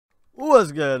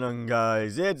What's going on,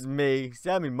 guys? It's me,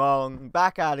 Semi-Mong,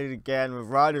 back at it again with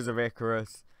Riders of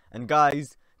Icarus. And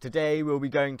guys, today we'll be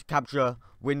going to capture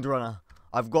Windrunner.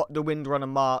 I've got the Windrunner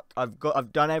marked.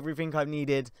 I've done everything I've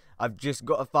needed. I've just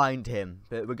got to find him.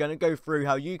 But we're going to go through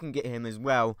how you can get him as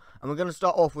well. And we're going to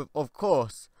start off with, of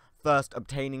course, first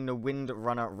obtaining the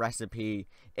Windrunner recipe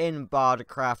in Bard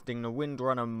crafting the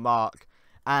Windrunner mark.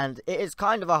 And it is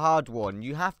kind of a hard one.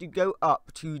 You have to go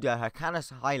up to the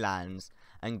Icarus Highlands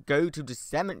and go to the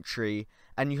cemetery,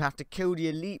 and you have to kill the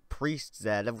elite priests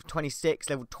there, level 26,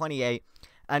 level 28,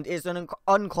 and it's an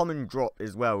uncommon drop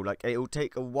as well. Like, it will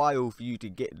take a while for you to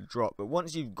get the drop, but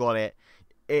once you've got it,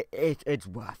 it's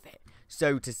worth it,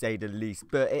 so to say the least.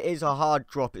 But it is a hard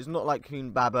drop. It's not like Hoon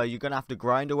Baba. You're gonna have to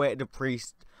grind away at the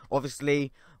priest.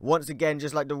 Obviously, once again,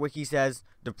 just like the wiki says,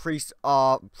 the priests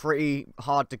are pretty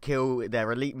hard to kill.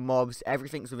 They're elite mobs.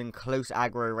 Everything's within close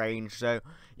aggro range. So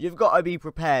you've got to be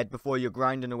prepared before you're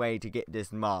grinding away to get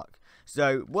this mark.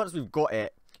 So once we've got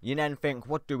it, you then think,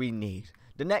 what do we need?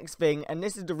 The next thing, and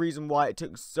this is the reason why it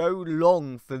took so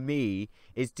long for me,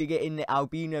 is to get in the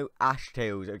albino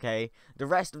ashtails, okay? The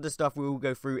rest of the stuff we will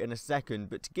go through in a second,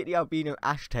 but to get the albino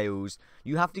ashtails,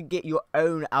 you have to get your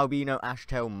own albino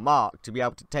ashtail mark to be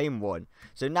able to tame one.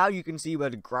 So now you can see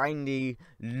where the grindy,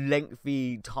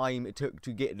 lengthy time it took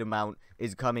to get the mount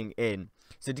is coming in.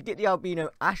 So to get the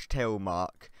albino ashtail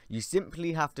mark, you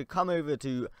simply have to come over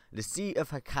to the Sea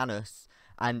of Icarus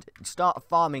and start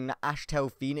farming the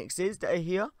ashtail phoenixes that are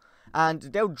here, and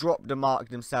they'll drop the mark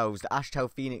themselves, the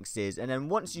ashtail phoenixes. And then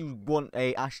once you want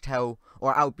a ashtail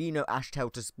or albino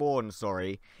ashtail to spawn,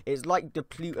 it's like the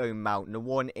Pluto mount, the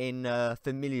one in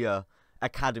Familiar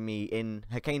Academy in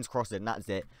Hurricane's Crossing. That's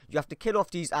it. You have to kill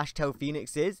off these ashtail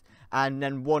phoenixes, and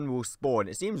then one will spawn.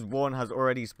 It seems one has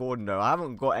already spawned though. I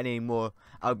haven't got any more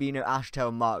albino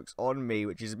ashtail marks on me,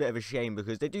 which is a bit of a shame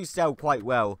because they do sell quite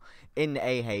well in the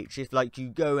AH. If like you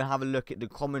go and have a look at the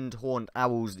common horned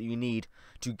owls that you need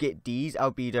to get these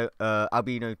albino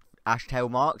ashtail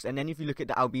marks, and then if you look at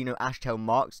the albino ashtail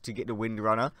marks to get the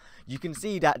Windrunner, you can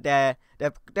see that they're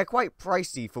quite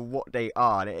pricey for what they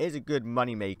are, and it is a good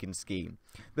money making scheme.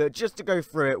 But just to go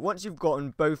through it, once you've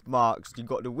gotten both marks, you've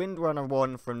got the Windrunner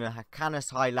one from the Icarus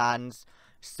Highlands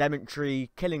cemetery,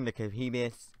 killing the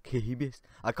Kahibis,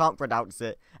 I can't pronounce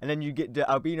it, and then you get the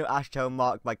albino ashtail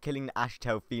mark by killing the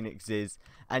ashtail phoenixes,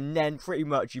 and then pretty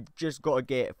much you've just got to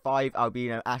get 5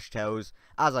 albino ashtails.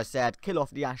 As I said, kill off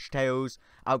the ashtails,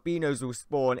 albinos will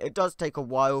spawn. It does take a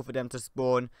while for them to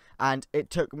spawn, and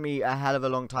it took me a hell of a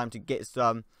long time to get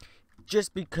some,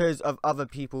 just because of other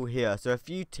people here. So a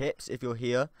few tips if you're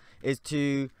here is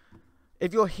to,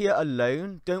 if you're here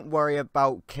alone, don't worry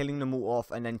about killing them all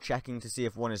off and then checking to see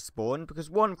if one is spawned, because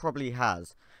one probably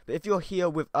has. But if you're here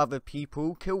with other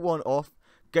people, kill one off,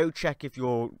 go check if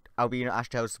your albino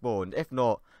ashtail spawned. If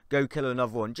not, go kill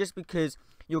another one, just because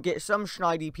you'll get some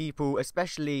schneidi people,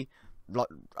 especially, like,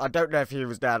 I don't know if he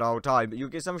was there the whole time, but you'll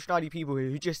get some schneidi people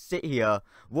who just sit here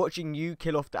watching you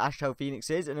kill off the ashtail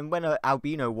phoenixes, and then when an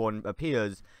albino one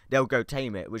appears, they'll go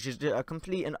tame it, which is a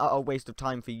complete and utter waste of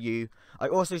time for you. I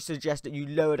also suggest that you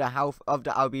lower the health of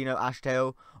the albino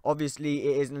ashtail. Obviously,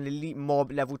 it is an elite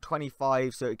mob, level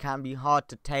 25, so it can be hard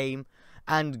to tame,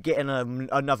 and getting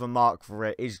another mark for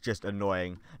it is just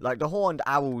annoying. Like, the horned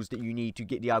owls that you need to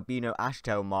get the albino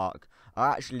ashtail mark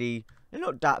are actually, they're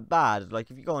not that bad.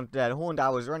 Like, if you go on there, the horned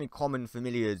owls are only common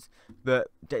familiars, but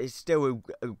it's still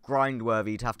a grind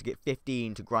worthy to have to get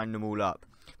 15 to grind them all up.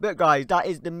 But guys, that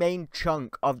is the main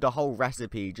chunk of the whole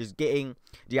recipe, just getting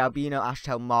the albino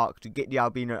ashtail mark to get the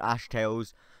albino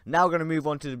ashtails. Now we're going to move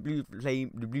on to the blue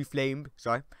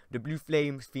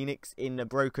flame phoenix in the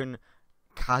broken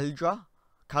cauldron.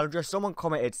 Someone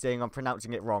commented saying I'm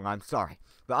pronouncing it wrong, I'm sorry.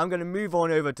 But I'm going to move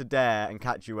on over to there and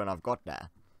catch you when I've got there.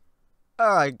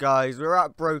 Alright guys, we're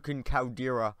at Broken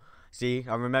Caldera. See,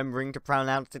 I'm remembering to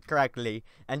pronounce it correctly.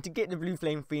 And to get the blue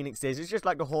flame phoenixes, it's just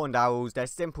like the horned owls. They're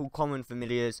simple, common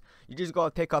familiars. You just got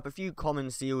to pick up a few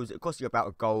common seals. It costs you about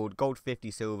a gold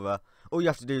 50 silver. All you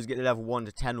have to do is get the level 1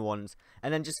 to 10 ones,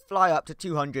 and then just fly up to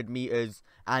 200 meters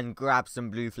and grab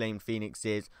some blue flame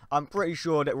phoenixes. I'm pretty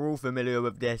sure that we're all familiar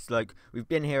with this. Like, we've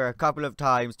been here a couple of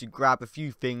times to grab a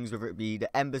few things, whether it be the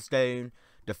emberstone,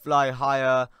 the fly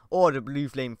higher, or the blue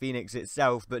flame phoenix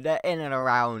itself, but they're in and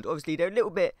around. Obviously, they're a little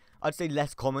bit, I'd say,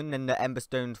 less common than the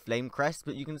emberstone flame crest,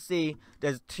 but you can see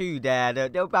there's 2 there.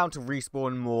 They're bound to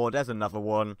respawn more. There's another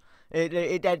one.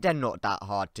 They're not that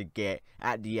hard to get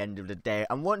at the end of the day.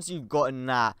 And once you've gotten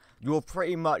that, you're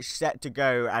pretty much set to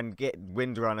go and get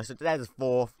Windrunner. So there's a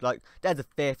fourth, like there's a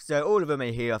fifth. So all of them are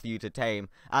here for you to tame,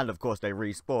 and of course they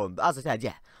respawn. But as I said,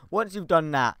 yeah, once you've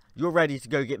done that, you're ready to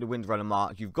go get the Windrunner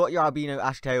mark. You've got your albino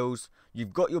ashtails,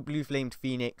 you've got your blue flamed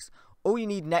phoenix. All you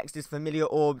need next is familiar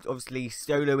orbs. Obviously,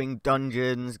 soloing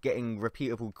dungeons, getting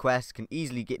repeatable quests can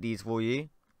easily get these for you.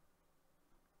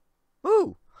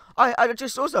 Ooh! I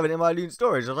just saw something in my loot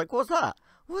storage. I was like, what's that?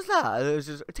 What's that? It was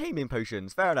just taming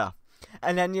potions. Fair enough.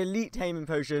 And then the elite taming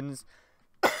potions.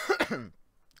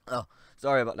 Oh,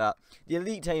 sorry about that. The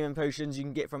elite taming potions you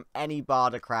can get from any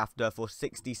barter crafter for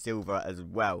 60 silver as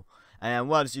well. And then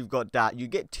once you've got that, you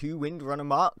get 2 Windrunner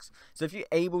marks. So if you're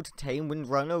able to tame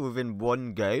Windrunner within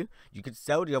one go, you could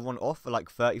sell the other one off for like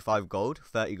 35 gold,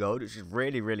 30 gold, which is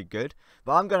really, really good.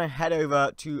 But I'm going to head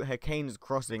over to Hurricane's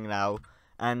Crossing now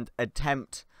and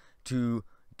attempt to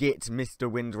get Mr.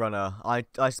 Windrunner.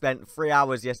 I spent 3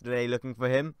 hours yesterday looking for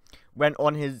him, went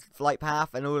on his flight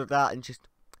path and all of that, and just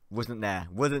wasn't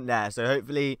there. So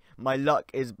hopefully my luck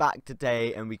is back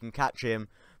today and we can catch him.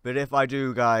 But if I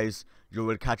do, guys, you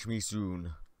will catch me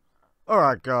soon.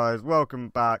 Alright guys, welcome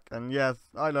back. And yes,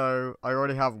 I know, I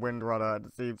already have Windrunner.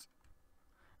 It seems...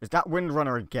 Is that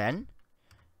Windrunner again?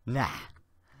 Nah.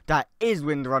 That is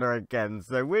Windrunner again.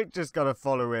 So we're just gonna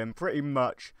follow him pretty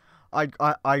much. I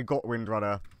got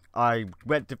Windrunner. I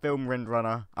went to film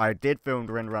Windrunner. I did film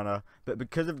Windrunner. But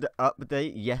because of the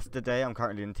update yesterday, I'm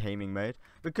currently in taming mode.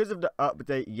 Because of the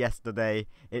update yesterday,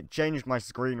 it changed my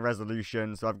screen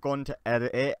resolution. So I've gone to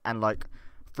edit it, and like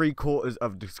 3/4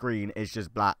 of the screen is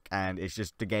just black, and it's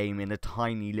just the game in a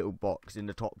tiny little box in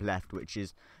the top left, which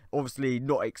is obviously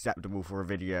not acceptable for a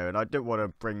video, and I don't want to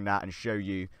bring that and show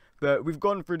you. But we've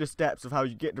gone through the steps of how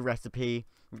you get the recipe.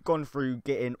 We've gone through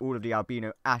getting all of the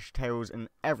albino ashtails and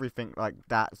everything like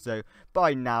that. So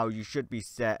by now you should be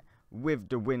set with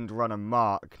the Windrunner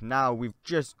mark. Now we've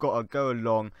just got to go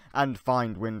along and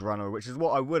find Windrunner, which is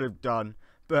what I would have done,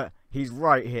 but he's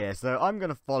right here. So I'm going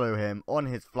to follow him on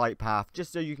his flight path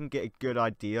just so you can get a good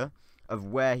idea of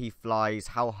where he flies,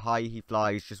 how high he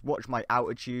flies. Just watch my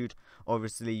altitude.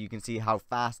 Obviously you can see how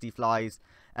fast he flies,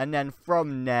 and then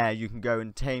from there you can go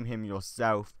and tame him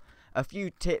yourself. A few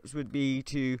tips would be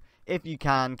to, if you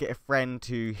can, get a friend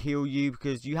to heal you,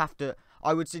 because you have to,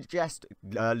 I would suggest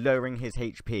lowering his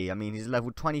HP. I mean, he's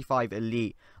level 25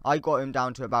 elite. I got him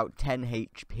down to about 10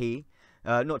 HP.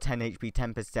 Not 10 HP,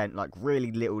 10%, like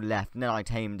really little left, and then I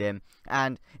tamed him,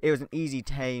 and it was an easy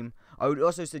tame. I would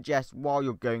also suggest, while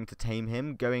you're going to tame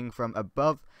him, going from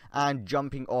above and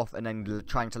jumping off and then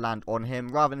trying to land on him,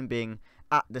 rather than being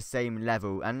at the same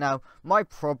level. And now my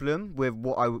problem with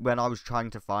when I was trying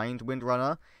to find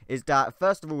Windrunner is that,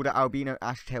 first of all, the albino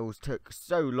ashtails took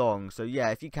so long. So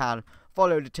yeah, if you can,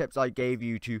 follow the tips I gave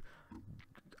you to,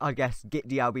 I guess, get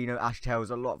the albino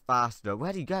ashtails a lot faster.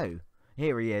 Where'd he go?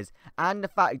 Here he is. And the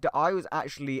fact that I was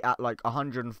actually at like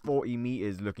 140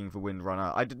 meters looking for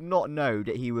Windrunner. I did not know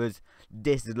that he was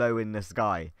this low in the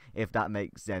sky, if that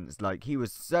makes sense. Like, he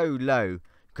was so low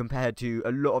compared to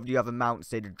a lot of the other mounts,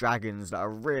 say the dragons that are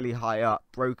really high up.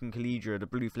 Broken Caledra, the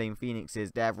blue flame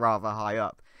phoenixes, they're rather high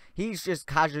up. He's just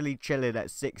casually chilling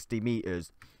at 60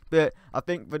 meters. But I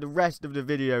think for the rest of the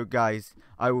video, guys,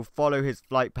 I will follow his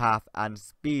flight path and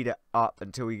speed it up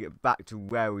until we get back to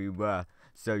where we were,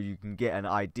 so you can get an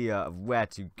idea of where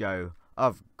to go,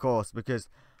 of course, because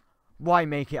why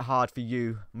make it hard for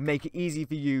you? Make it easy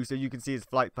for you so you can see his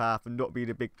flight path and not be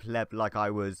the big pleb like I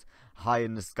was, high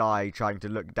in the sky trying to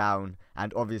look down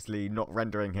and obviously not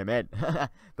rendering him in.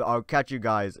 But I'll catch you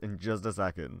guys in just a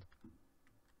second.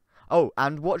 Oh,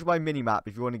 and watch my minimap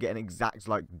if you want to get an exact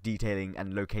like detailing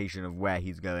and location of where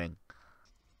he's going.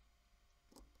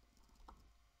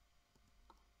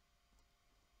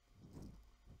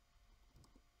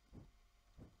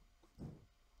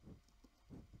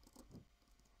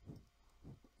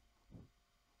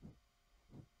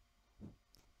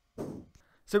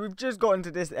 So we've just got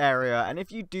into this area, and if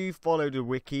you do follow the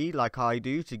wiki like I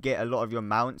do to get a lot of your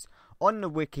mounts, on the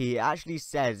wiki it actually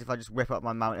says, if I just whip up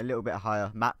my mount a little bit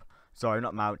higher, sorry,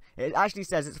 not mount, it actually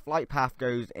says its flight path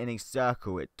goes in a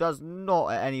circle. It does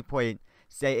not at any point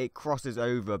say it crosses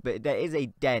over, but there is a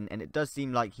dent, and it does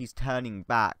seem like he's turning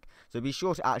back. So be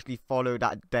sure to actually follow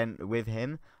that dent with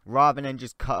him, rather than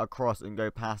just cut across and go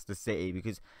past the city,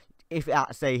 because if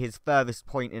at, say, his furthest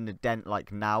point in the dent,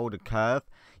 like now, the curve,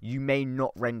 you may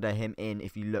not render him in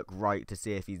if you look right to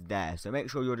see if he's there. So make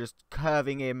sure you're just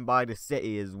curving in by the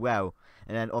city as well,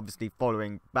 and then obviously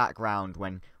following background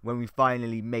when we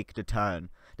finally make the turn.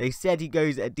 They said he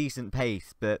goes at a decent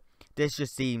pace, but this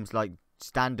just seems like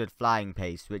standard flying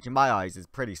pace, which in my eyes is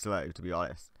pretty slow, to be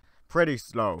honest. Pretty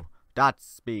slow. That's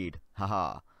speed.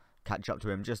 Haha. Catch up to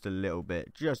him just a little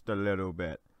bit. Just a little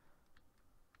bit.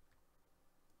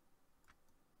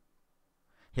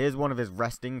 Here's one of his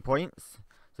resting points.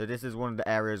 So this is one of the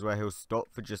areas where he'll stop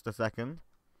for just a second.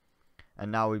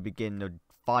 And now we begin the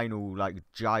final, like,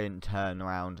 giant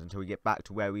turnaround until we get back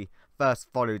to where we first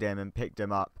followed him and picked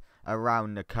him up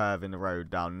around the curve in the road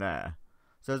down there.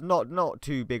 So it's not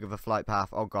too big of a flight path.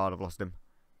 Oh god, I've lost him.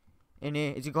 In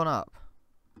here, is he gone up?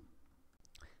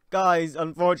 Guys,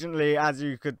 unfortunately, as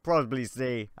you could probably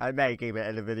see, I may keep it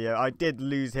in the video, I did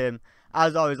lose him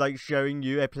as I was like showing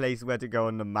you a place where to go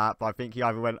on the map. I think he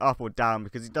either went up or down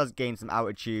because he does gain some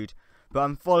altitude. But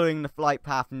I'm following the flight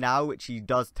path now, which he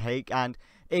does take, and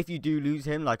if you do lose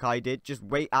him like I did, just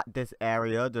wait at this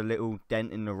area, the little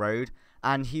dent in the road,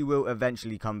 and he will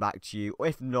eventually come back to you. Or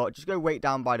if not, just go wait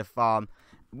down by the farm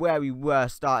where we were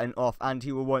starting off, and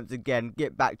he will once again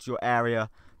get back to your area.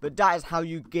 But that is how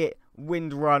you get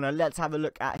Windrunner. Let's have a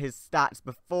look at his stats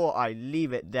before I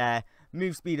leave it there.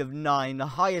 Move speed of 9, the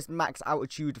highest max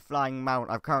altitude flying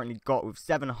mount I've currently got with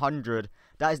 700.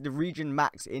 That is the region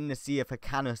max in the Sea of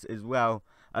Icarus as well.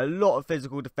 A lot of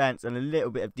physical defense and a little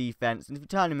bit of defense, and if you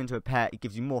turn him into a pet, it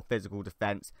gives you more physical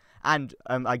defense and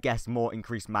I guess more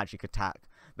increased magic attack.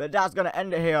 But that's going to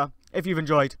end it here. If you've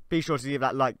enjoyed, be sure to leave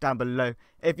that like down below.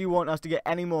 If you want us to get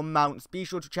any more mounts, be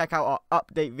sure to check out our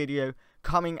update video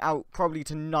coming out probably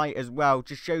tonight as well,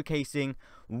 just showcasing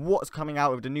what's coming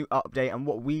out with the new update and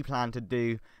what we plan to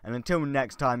do. And until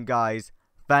next time, guys,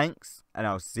 thanks, and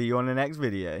I'll see you on the next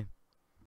video.